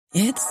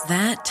It's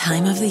that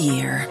time of the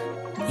year.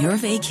 Your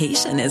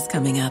vacation is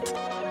coming up.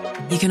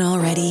 You can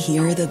already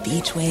hear the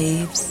beach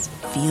waves,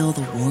 feel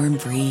the warm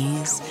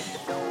breeze,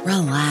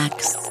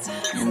 relax,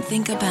 and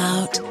think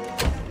about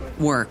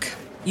work.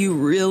 You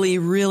really,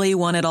 really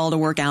want it all to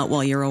work out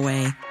while you're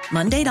away.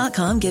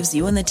 Monday.com gives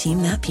you and the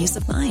team that peace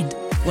of mind.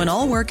 When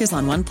all work is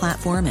on one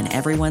platform and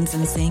everyone's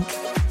in sync,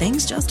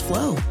 things just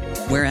flow.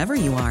 Wherever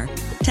you are,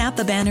 tap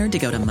the banner to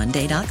go to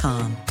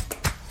Monday.com.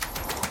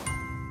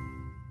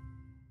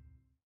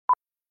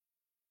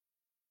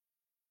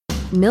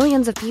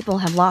 Millions of people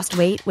have lost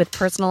weight with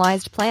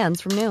personalized plans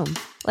from Noom.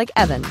 Like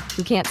Evan,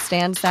 who can't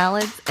stand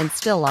salads and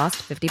still lost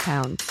 50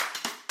 pounds.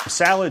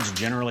 Salads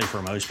generally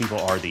for most people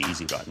are the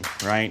easy button,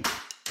 right?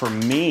 For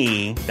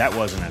me, that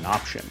wasn't an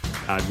option.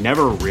 I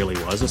never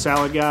really was a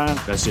salad guy.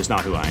 That's just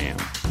not who I am.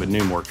 But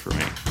Noom worked for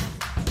me.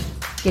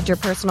 Get your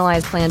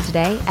personalized plan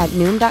today at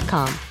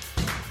Noom.com.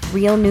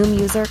 Real Noom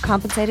user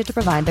compensated to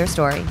provide their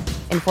story.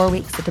 In 4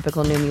 weeks, the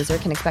typical Noom user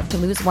can expect to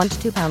lose 1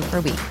 to 2 pounds per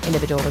week.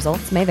 Individual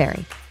results may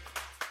vary.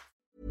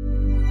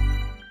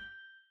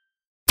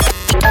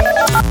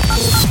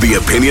 The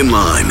Opinion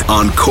Line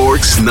on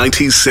Cork's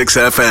 96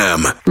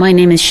 FM. My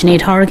name is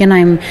Sinead Horrigan.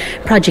 I'm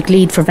project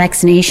lead for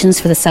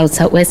vaccinations for the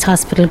South West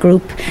Hospital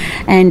Group.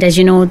 And as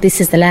you know,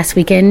 this is the last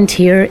weekend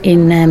here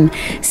in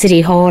City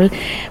Hall,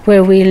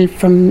 where we'll,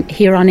 from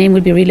here on in,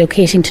 we'll be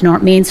relocating to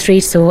North Main Street.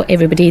 So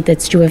everybody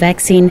that's due a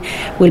vaccine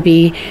will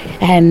be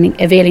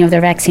availing of their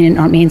vaccine in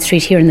North Main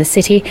Street here in the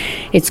city.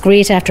 It's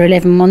great. After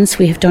 11 months,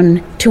 we have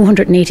done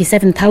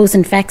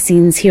 287,000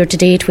 vaccines here to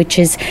date, which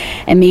is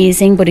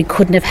amazing, but it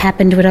couldn't have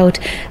happened without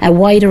a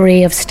wide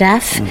array of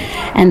staff.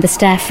 And the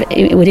staff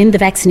within the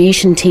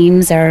vaccination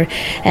teams are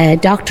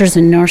doctors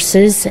and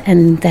nurses,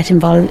 and that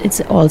involve it's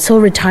also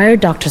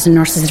retired doctors and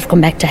nurses that have come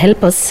back to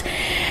help us.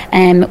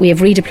 We have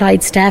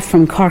redeployed staff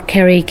from Cork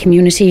Kerry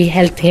Community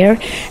Healthcare,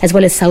 as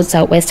well as South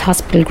West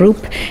Hospital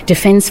Group,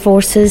 Defence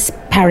Forces,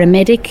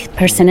 paramedic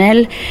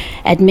personnel,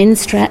 admin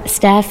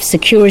staff,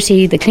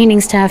 security, the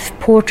cleaning staff,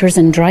 porters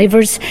and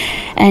drivers,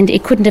 and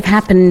it couldn't have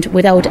happened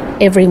without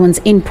everyone's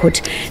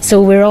input.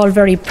 So we're all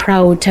very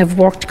proud to have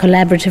worked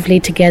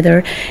collaboratively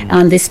together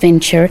on this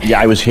venture.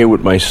 Yeah, I was here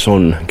with my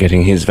son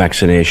getting his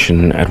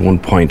vaccination at one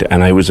point,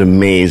 and I was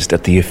amazed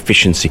at the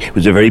efficiency. It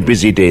was a very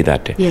busy day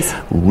that day. Yes.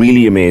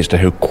 Really amazed at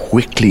how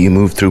quickly you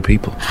moved through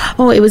people.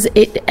 Oh,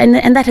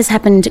 and that has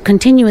happened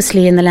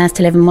continuously in the last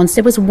 11 months.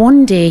 There was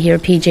one day here,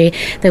 PJ,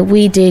 that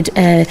we did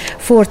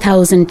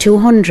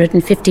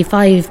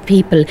 4,255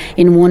 people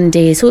in one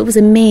day. So it was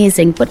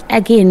amazing. But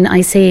again, I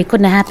say it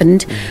couldn't have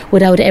happened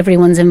without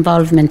everyone's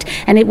involvement.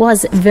 And it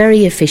was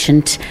very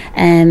efficient.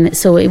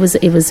 So it was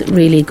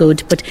really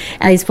good. But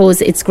I suppose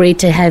it's great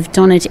to have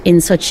done it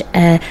in such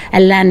a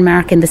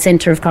landmark in the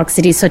centre of Cork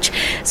City, such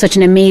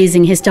an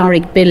amazing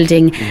historic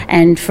building.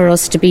 And for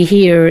us to be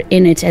here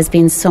in it has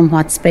been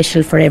somewhat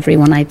special for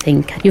everyone, I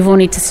think. You've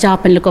only to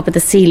stop and look up at the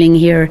ceiling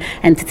here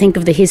and to think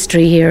of the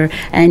history here,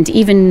 and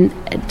even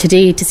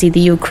today to see the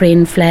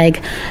Ukraine flag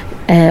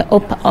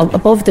up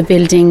above the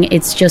building.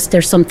 It's just,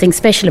 there's something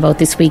special about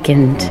this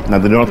weekend. Now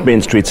the North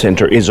Main Street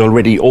Centre is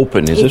already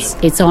open, is it?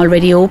 It's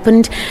already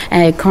opened.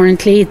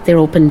 Currently they're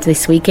opened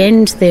this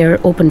weekend. They're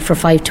open for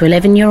 5 to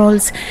 11 year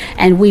olds,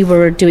 and we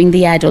were doing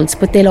the adults,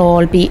 but they'll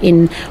all be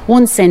in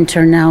one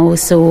centre now.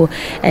 So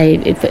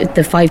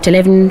the 5 to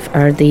 11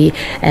 are the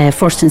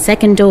first and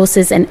second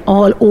doses, and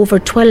all over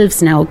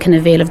 12s now can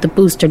avail of the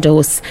booster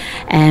dose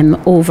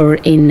over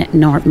in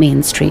North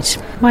Main Street.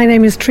 My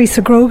name is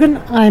Teresa Grogan.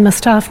 I'm a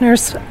staff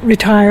nurse,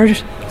 retired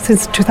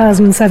since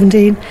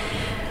 2017.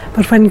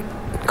 But when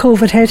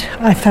COVID hit,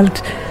 I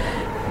felt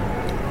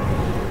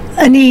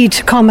a need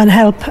to come and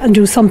help and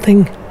do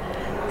something.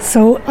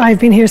 So I've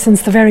been here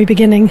since the very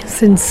beginning,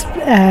 since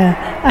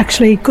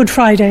actually Good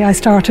Friday I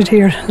started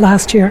here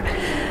last year.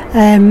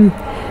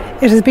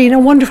 It has been a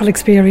wonderful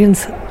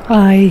experience.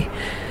 I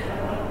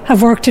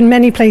have worked in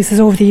many places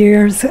over the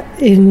years,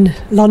 in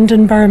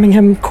London,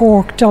 Birmingham,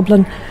 Cork,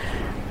 Dublin,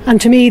 and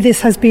to me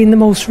this has been the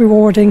most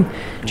rewarding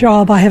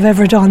job I have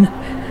ever done.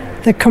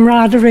 The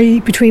camaraderie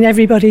between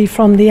everybody,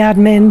 from the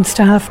admin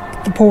staff,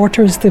 the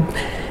porters,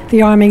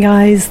 the army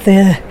guys,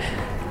 the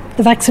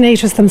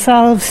vaccinators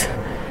themselves,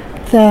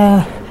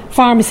 the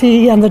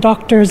pharmacy and the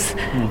doctors,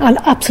 and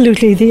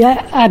absolutely the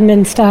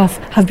admin staff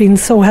have been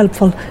so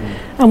helpful.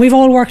 And we've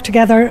all worked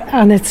together,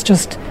 and it's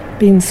just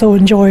been so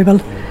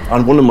enjoyable.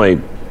 On one of my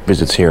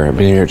visits here, I've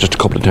been here just a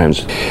couple of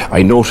times,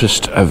 I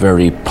noticed a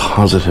very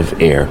positive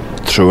air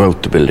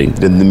throughout the building.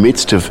 In the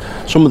midst of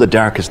some of the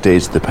darkest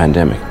days of the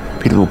pandemic,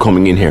 people were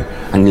coming in here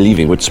and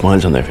leaving with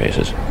smiles on their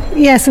faces.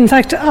 Yes, in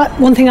fact,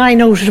 one thing I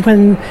noted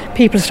when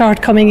people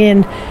started coming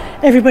in,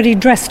 everybody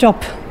dressed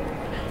up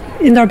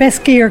in their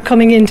best gear,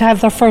 coming in to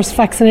have their first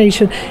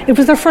vaccination. It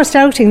was their first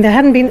outing. They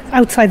hadn't been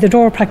outside the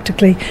door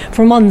practically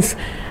for months.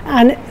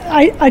 And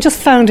I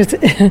just found it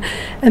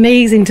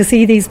amazing to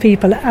see these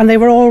people, and they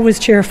were always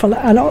cheerful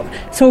and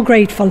so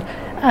grateful,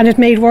 and it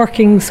made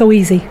working so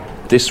easy.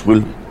 This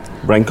will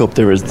rank up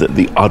there as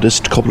the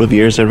oddest couple of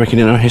years, I reckon,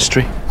 in our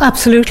history?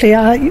 Absolutely.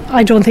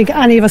 I don't think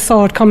any of us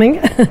saw it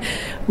coming.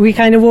 We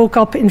kind of woke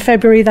up in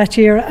February that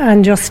year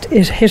and just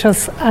it hit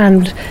us.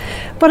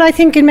 But I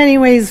think in many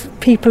ways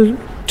people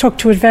took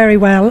to it very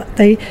well.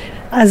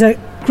 As a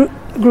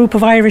group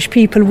of Irish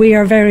people, we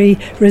are very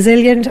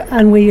resilient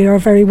and we are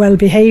very well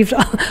behaved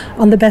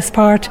on the best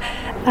part,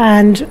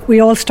 and we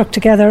all stuck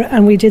together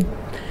and we did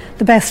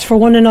the best for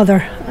one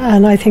another,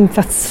 and I think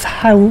that's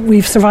how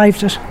we've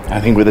survived it.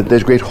 I think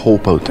there's great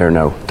hope out there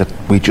now that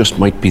we just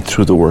might be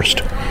through the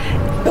worst.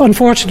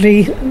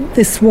 Unfortunately,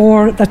 this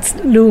war that's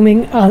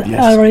looming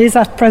or is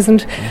at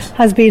present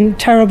has been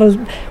terrible.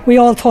 We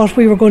all thought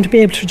we were going to be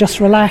able to just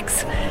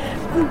relax.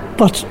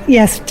 But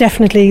yes,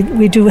 definitely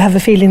we do have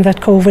a feeling that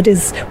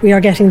we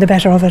are getting the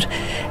better of it.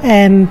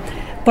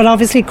 But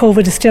obviously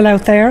COVID is still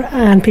out there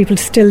and people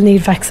still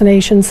need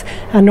vaccinations,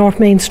 and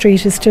North Main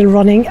Street is still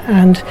running,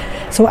 and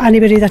so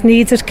anybody that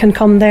needs it can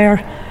come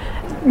there,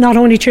 not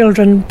only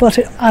children but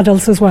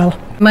adults as well.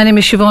 My name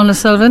is Siobhan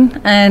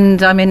O'Sullivan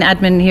and I'm in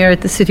admin here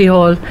at the City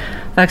Hall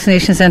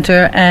Vaccination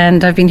Centre,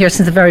 and I've been here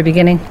since the very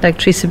beginning, like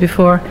Teresa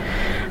before.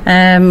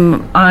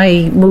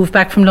 I moved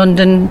back from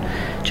London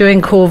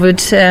during COVID,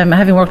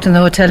 having worked in the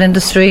hotel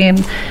industry,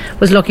 and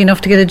was lucky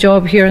enough to get a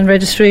job here in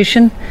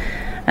registration.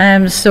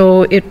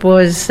 So it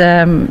was,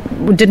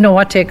 we didn't know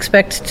what to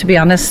expect, to be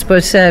honest,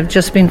 but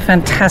just been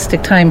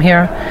fantastic time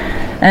here.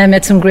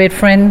 Met some great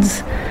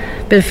friends,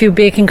 a few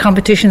baking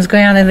competitions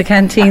going on in the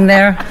canteen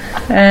there.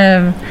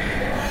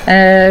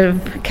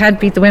 Can't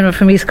beat the women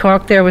from East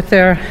Cork there with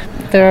their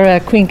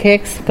queen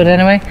cakes, but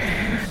anyway.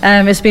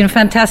 It's been a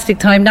fantastic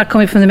time, not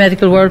coming from the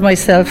medical world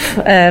myself.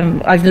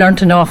 I've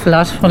learnt an awful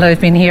lot while I've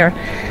been here,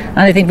 and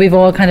I think we've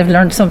all kind of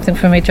learned something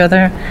from each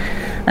other.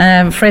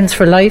 Friends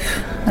for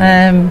life.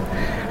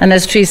 And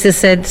as Teresa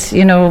said,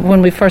 you know,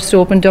 when we first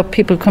opened up,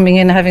 people coming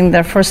in having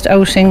their first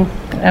outing,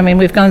 I mean,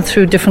 we've gone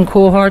through different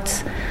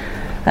cohorts,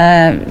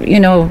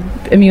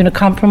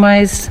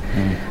 immunocompromised.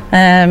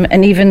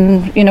 And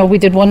even, you know, we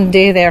did one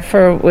day there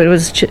it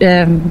was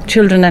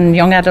children and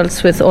young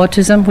adults with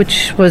autism,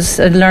 which was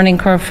a learning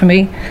curve for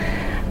me.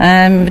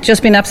 It's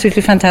just been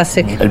absolutely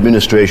fantastic.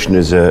 Administration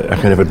is a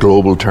kind of a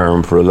global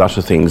term for a lot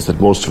of things that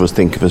most of us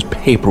think of as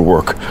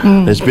paperwork.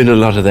 There's been a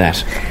lot of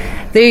that.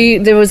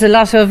 There was a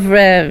lot of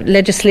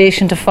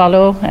legislation to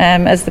follow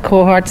as the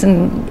cohorts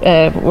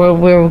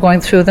were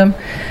going through them.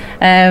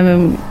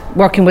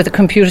 Working with a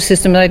computer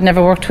system that I'd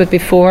never worked with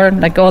before,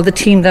 like all the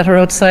team that are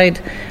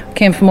outside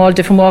came from all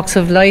different walks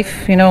of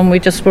life, you know, and we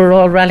just were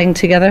all rallying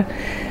together.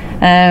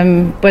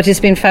 But it's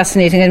been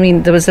fascinating. I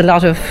mean, there was a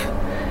lot of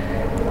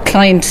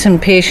client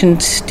and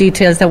patient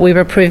details that we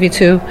were privy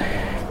to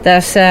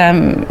that,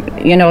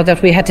 that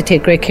we had to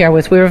take great care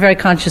with. We were very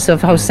conscious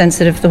of how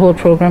sensitive the whole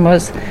programme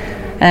was.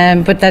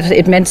 But that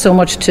it meant so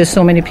much to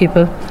so many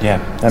people. Yeah,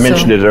 I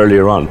mentioned it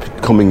earlier on,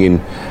 coming in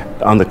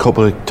on the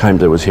couple of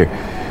times I was here.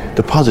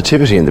 The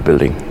positivity in the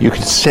building, you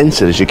could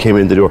sense it as you came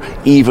in the door,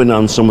 even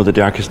on some of the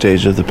darkest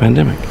days of the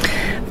pandemic.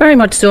 Very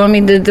much so. I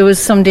mean, there was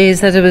some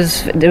days that it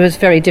was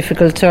very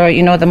difficult, or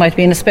there might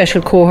be a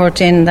special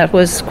cohort in that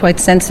was quite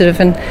sensitive,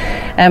 and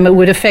it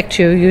would affect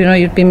you. You know,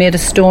 you'd be made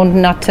of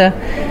stone not to.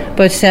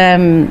 But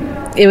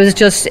it was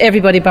just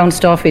everybody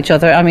bounced off each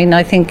other. I mean,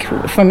 I think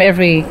from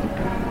every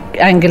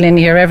angle in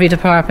here, every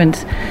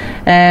department,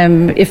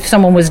 if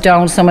someone was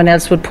down, someone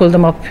else would pull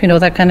them up,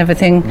 that kind of a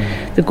thing.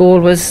 The goal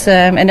was,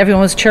 and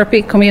everyone was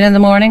chirpy coming in the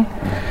morning,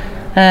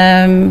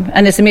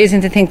 and it's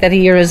amazing to think that a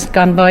year has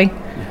gone by,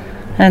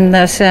 and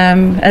that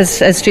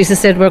as Teresa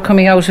said, we're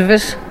coming out of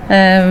it,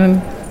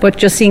 but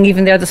just seeing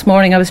even there this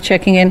morning, I was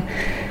checking in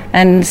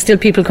and still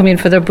people come in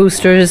for their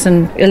boosters,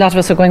 and a lot of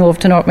us are going over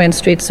to North Main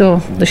Street, so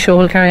the show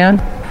will carry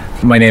on.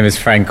 My name is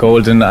Frank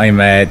Golden. I'm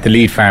the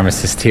lead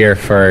pharmacist here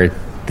for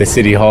the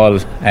City Hall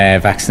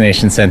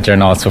Vaccination Centre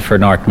and also for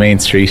North Main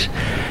Street.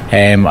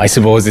 I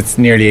suppose it's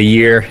nearly a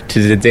year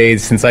to the day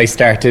since I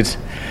started.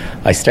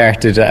 I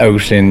started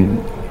out in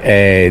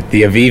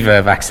the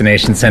Aviva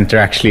Vaccination Centre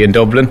actually in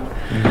Dublin,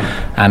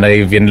 and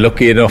I've been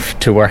lucky enough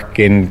to work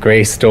in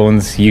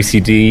Greystones,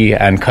 UCD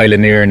and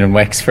Kylenaerin and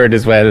Wexford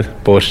as well,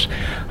 but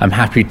I'm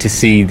happy to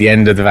see the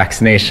end of the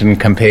vaccination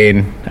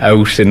campaign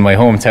out in my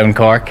hometown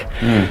Cork.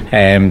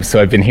 So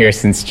I've been here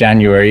since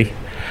January.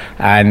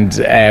 And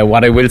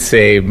what I will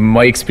say,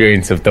 my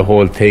experience of the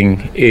whole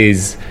thing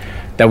is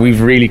that we've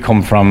really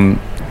come from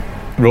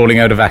rolling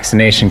out a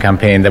vaccination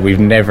campaign that we've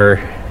never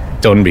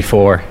done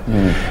before.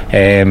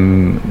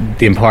 The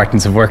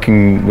importance of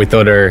working with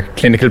other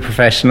clinical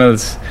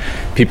professionals,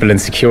 people in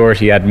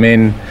security,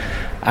 admin,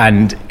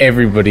 and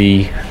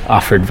everybody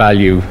offered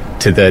value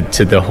to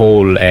the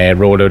whole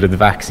rollout of the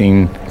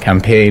vaccine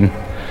campaign.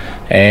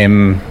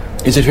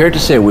 Is it fair to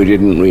say we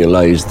didn't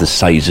realise the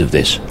size of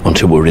this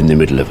until we were in the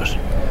middle of it?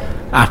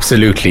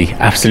 Absolutely.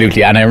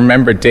 And I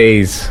remember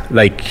days,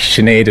 like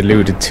Sinead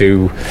alluded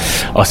to,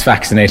 us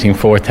vaccinating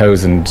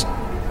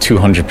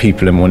 4,200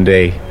 people in one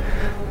day.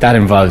 That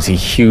involves a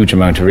huge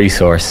amount of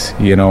resource.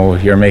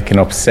 You're making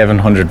up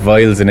 700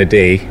 vials in a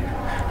day,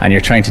 and you're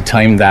trying to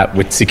time that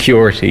with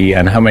security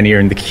and how many are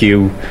in the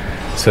queue.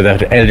 so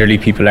that elderly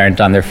people aren't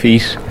on their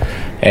feet,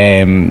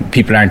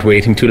 people aren't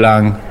waiting too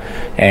long,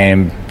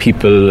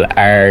 people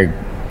are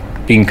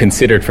being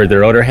considered for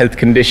their other health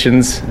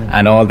conditions,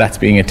 and all that's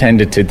being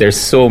attended to. There's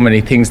so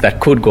many things that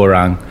could go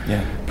wrong.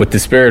 But the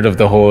spirit of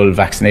the whole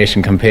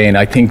vaccination campaign,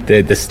 I think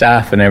the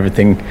staff and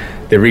everything,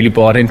 they really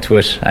bought into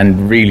it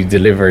and really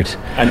delivered.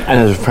 And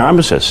as a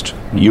pharmacist,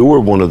 you were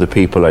one of the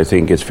people, I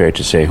think it's fair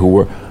to say, who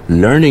were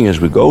learning as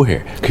we go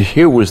here. Because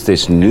here was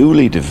this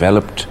newly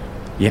developed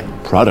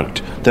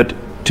product that,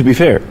 to be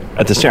fair,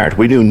 at the start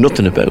we knew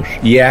nothing about.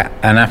 Yeah,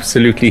 and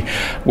absolutely.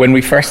 When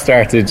we first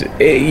started,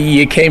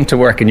 you came to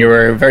work and you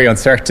were very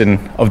uncertain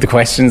of the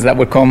questions that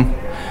would come.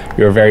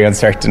 You were very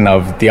uncertain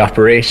of the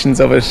operations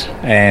of it,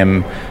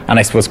 and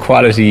I suppose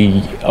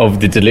quality of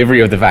the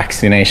delivery of the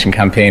vaccination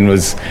campaign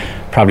was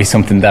probably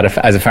something that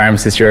as a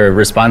pharmacist you're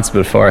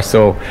responsible for.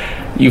 So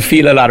you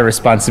feel a lot of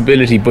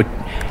responsibility, but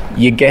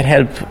you get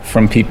help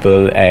from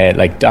people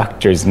like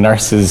doctors,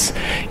 nurses,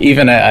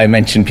 even I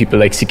mentioned people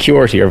like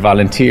security or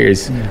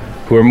volunteers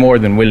who are more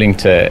than willing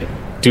to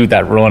do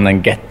that run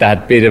and get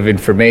that bit of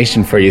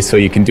information for you so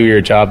you can do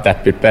your job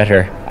that bit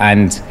better.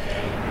 And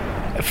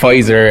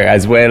Pfizer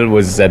as well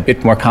was a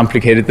bit more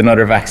complicated than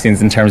other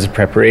vaccines in terms of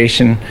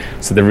preparation,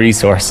 so the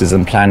resources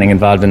and planning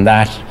involved in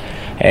that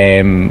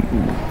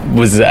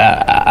was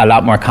a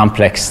lot more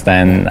complex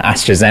than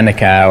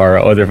AstraZeneca or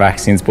other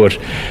vaccines. But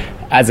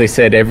as I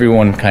said,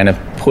 everyone kind of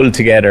pulled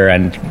together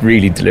and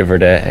really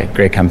delivered a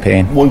great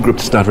campaign. One group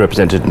that's not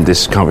represented in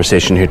this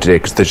conversation here today,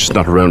 because they're just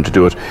not around to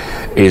do it,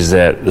 is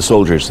the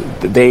soldiers.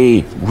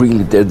 They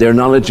really, their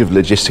knowledge of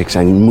logistics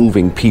and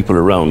moving people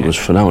around was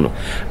phenomenal.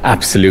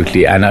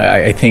 Absolutely, and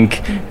I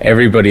think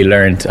everybody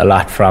learned a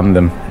lot from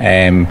them.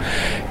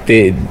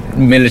 The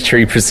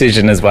military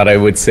precision is what I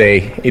would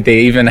say. They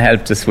even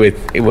helped us with,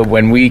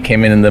 when we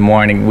came in the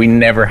morning, we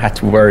never had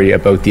to worry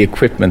about the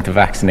equipment the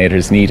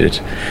vaccinators needed.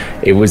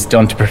 It was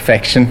done to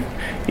perfection.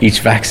 Each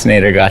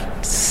vaccinator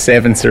got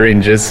 7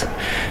 syringes,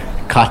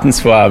 cotton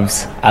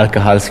swabs,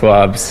 alcohol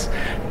swabs,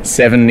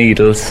 7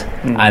 needles,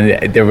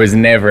 and there was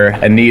never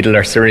a needle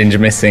or syringe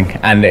missing.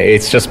 And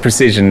it's just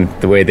precision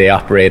the way they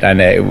operate, and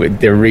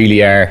they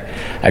really are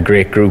a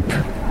great group.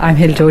 I'm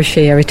Hilda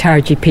O'Shea, a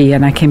retired GP,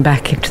 and I came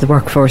back into the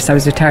workforce. I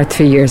was retired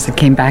 3 years and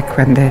came back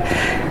when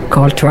the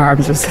call to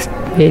arms was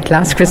made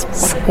last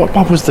Christmas.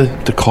 What was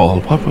the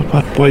call?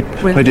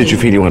 Why did you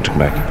feel you wanted to come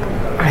back?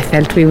 I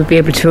felt we would be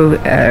able to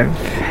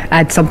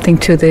add something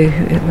to the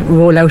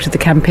rollout of the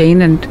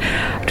campaign, and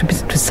it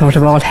was sort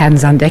of all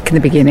hands on deck in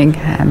the beginning,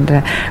 and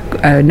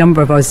a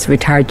number of us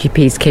retired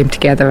GPs came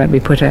together and we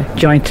put a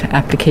joint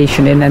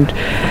application in, and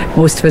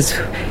most of us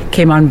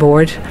came on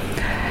board.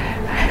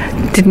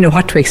 Didn't know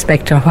what to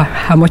expect or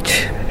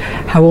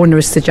how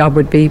onerous the job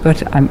would be,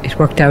 but it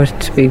worked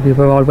out. We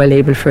were all well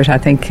able for it, I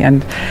think,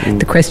 and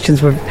the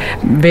questions were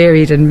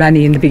varied and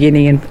many in the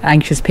beginning, and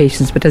anxious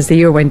patients, but as the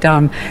year went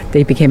on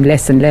they became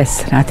less and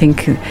less. And I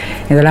think in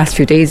the last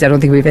few days I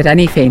don't think we've had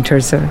any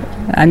fainters or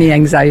any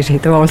anxiety.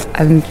 They're all,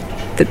 and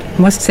I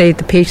must say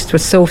the patients were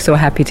so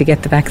happy to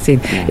get the vaccine.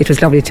 It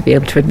was lovely to be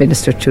able to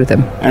administer to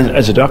them. And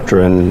as a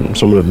doctor and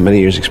someone with many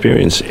years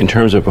experience in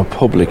terms of a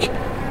public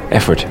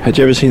effort, had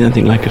you ever seen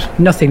anything like it?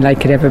 Nothing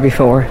like it ever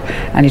before,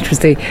 and it was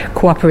the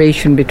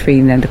cooperation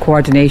between and the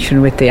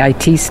coordination with the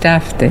IT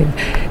staff, the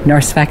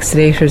nurse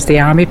vaccinators,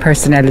 the army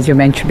personnel, as you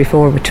mentioned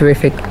before, were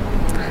terrific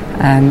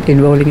and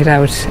in rolling it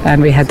out,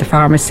 and we had the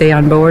pharmacy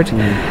on board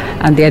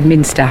and the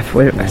admin staff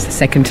were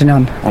second to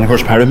none. And of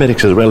course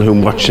paramedics as well, who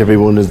watched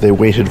everyone as they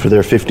waited for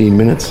their 15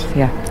 minutes.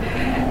 Yeah,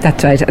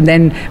 that's right. And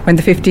then when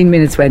the 15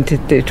 minutes went,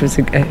 it was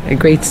a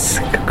great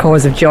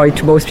cause of joy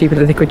to most people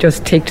that they could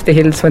just take to the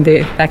hills when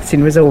the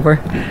vaccine was over.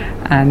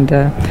 And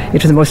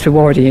it was the most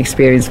rewarding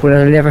experience, one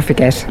I'll never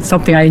forget.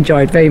 Something I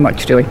enjoyed very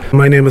much doing.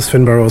 My name is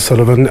Finbar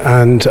O'Sullivan,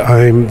 and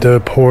I'm the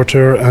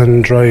porter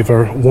and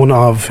driver, one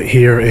of,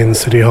 here in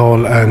City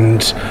Hall,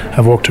 and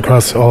have worked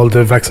across all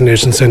the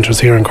vaccination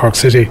centres here in Cork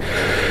City.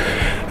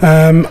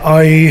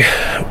 I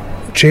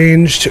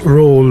changed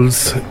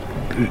roles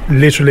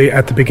literally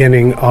at the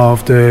beginning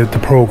of the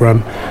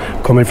programme,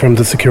 coming from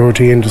the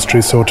security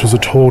industry, so it was a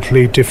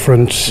totally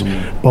different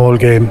ball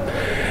game.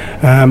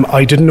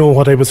 I didn't know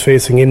what I was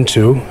facing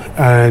into,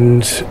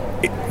 and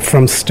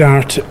from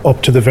start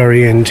up to the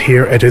very end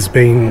here it has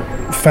been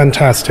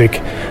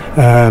fantastic,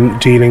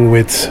 dealing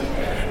with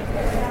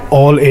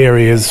all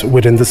areas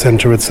within the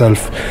centre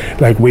itself.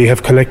 Like, we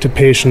have collected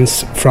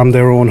patients from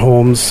their own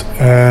homes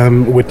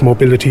with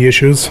mobility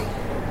issues,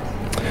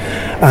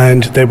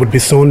 and they would be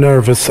so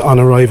nervous on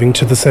arriving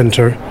to the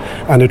centre,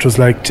 and it was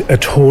like a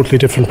totally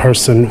different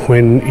person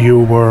when you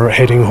were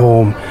heading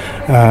home.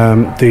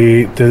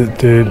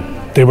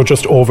 They were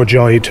just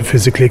overjoyed to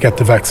physically get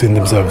the vaccine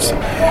themselves.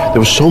 There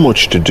was so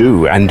much to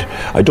do, and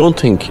I don't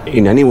think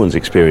in anyone's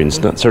experience,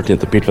 not certainly at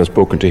the people I've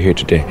spoken to here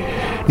today,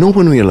 no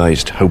one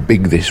realised how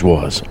big this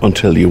was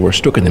until you were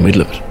stuck in the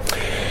middle of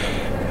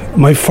it.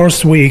 My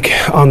first week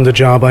on the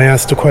job, I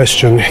asked the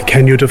question,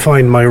 can you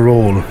define my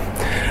role?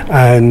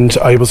 And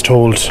I was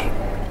told,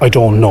 I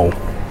don't know.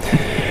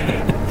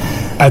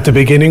 At the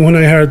beginning when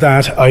I heard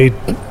that, I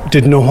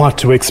didn't know what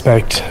to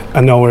expect,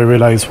 and now I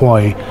realise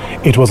why.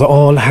 It was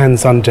all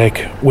hands on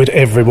deck with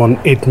everyone.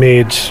 It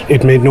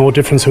made no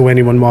difference who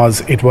anyone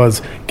was. It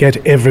was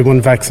get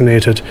everyone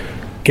vaccinated,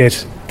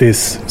 get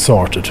this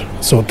sorted.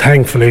 So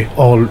thankfully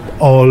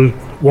all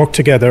worked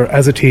together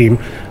as a team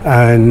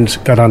and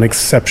got on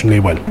exceptionally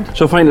well.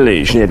 So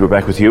finally, Sinead, we're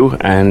back with you,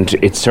 and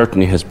it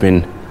certainly has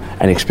been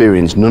an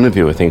experience none of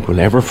you, I think, will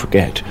ever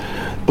forget.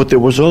 But there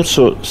was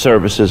also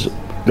services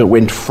that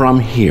went from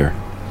here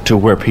to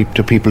where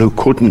to people who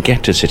couldn't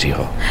get to City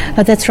Hall.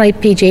 That's right,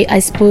 PJ. I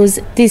suppose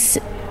this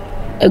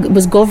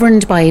was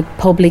governed by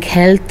public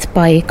health,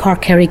 by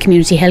Cork Kerry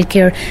Community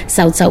Healthcare,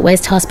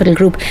 South-South-West Hospital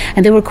Group,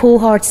 and there were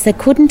cohorts that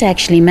couldn't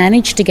actually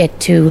manage to get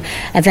to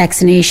a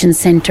vaccination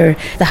centre,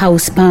 the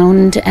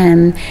housebound,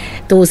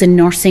 those in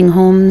nursing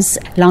homes,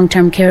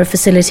 long-term care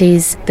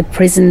facilities, the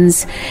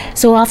prisons.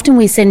 So often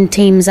we send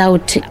teams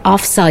out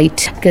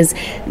off-site because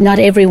not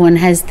everyone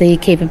has the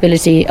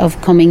capability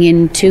of coming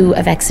into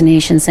a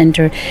vaccination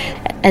centre.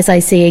 As I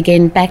say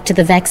again, back to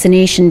the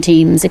vaccination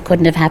teams, it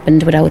couldn't have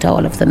happened without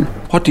all of them.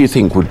 What do you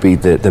think would be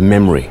the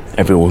memory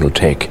everyone will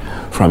take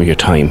from your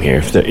time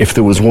here, if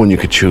there was one you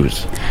could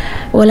choose?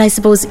 Well, I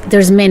suppose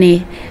there's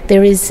many.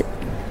 There is,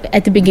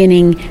 at the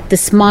beginning, the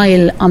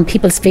smile on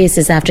people's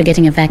faces after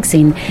getting a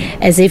vaccine,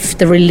 as if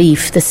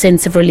the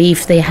sense of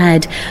relief they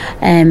had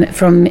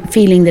from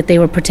feeling that they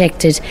were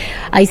protected.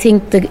 I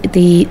think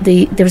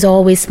there's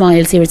always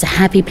smiles here. It's a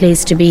happy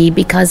place to be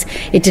because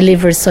it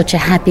delivers such a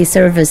happy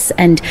service,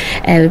 and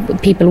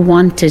people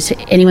want it.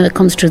 Anyone that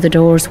comes through the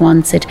doors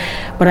wants it.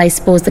 But I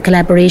suppose the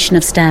collaboration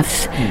of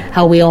staff,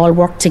 how we all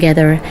work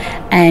together,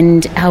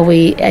 and how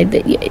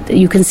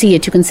you can see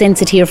it, you can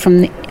sense it here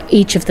from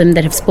each of them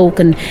that have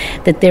spoken,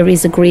 that there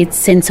is a great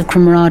sense of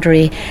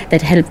camaraderie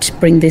that helped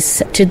bring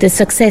this to the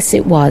success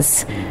it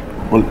was.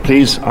 Well,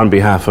 please, on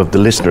behalf of the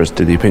listeners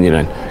to the Opinion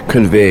Line,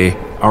 convey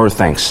our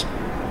thanks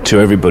to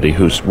everybody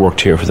who's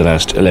worked here for the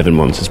last 11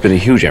 months. It's been a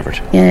huge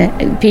effort. Yeah,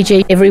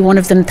 PJ, every one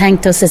of them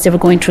thanked us as they were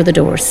going through the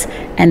doors,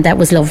 and that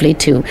was lovely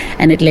too,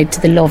 and it led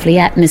to the lovely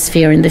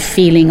atmosphere and the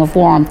feeling of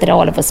warmth that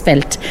all of us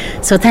felt.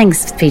 So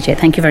thanks, PJ,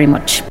 thank you very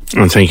much.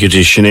 And thank you to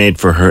Sinead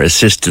for her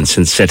assistance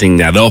in setting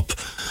that up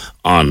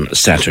on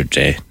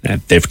Saturday.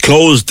 They've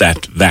closed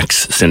that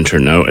Vax Centre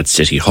now at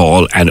City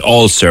Hall, and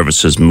all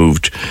services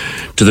moved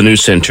to the new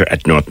centre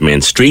at North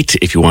Main Street.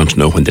 If you want to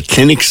know when the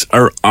clinics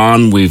are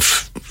on,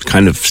 we've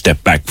kind of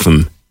stepped back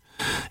from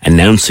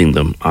announcing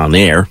them on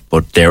air,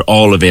 but they're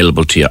all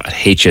available to you at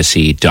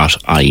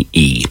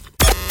hse.ie.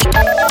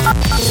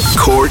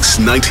 Cork's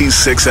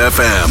 96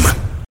 FM.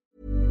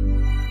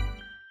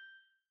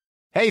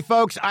 Hey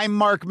folks, I'm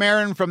Mark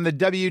Maron from the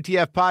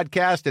WTF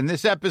Podcast, and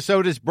this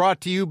episode is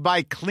brought to you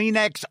by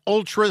Kleenex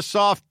Ultra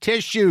Soft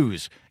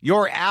Tissues,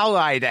 your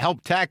ally to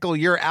help tackle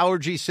your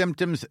allergy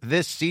symptoms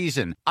this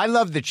season. I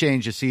love the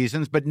change of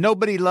seasons, but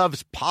nobody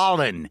loves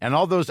pollen and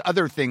all those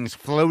other things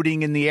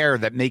floating in the air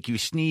that make you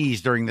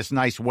sneeze during this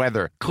nice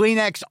weather.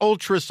 Kleenex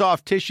Ultra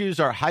Soft Tissues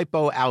are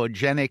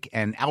hypoallergenic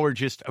and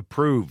allergist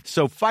approved,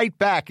 so fight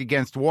back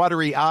against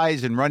watery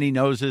eyes and runny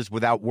noses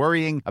without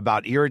worrying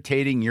about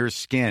irritating your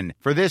skin.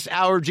 For this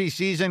allergy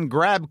season,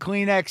 grab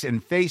Kleenex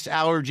and face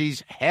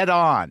allergies head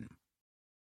on.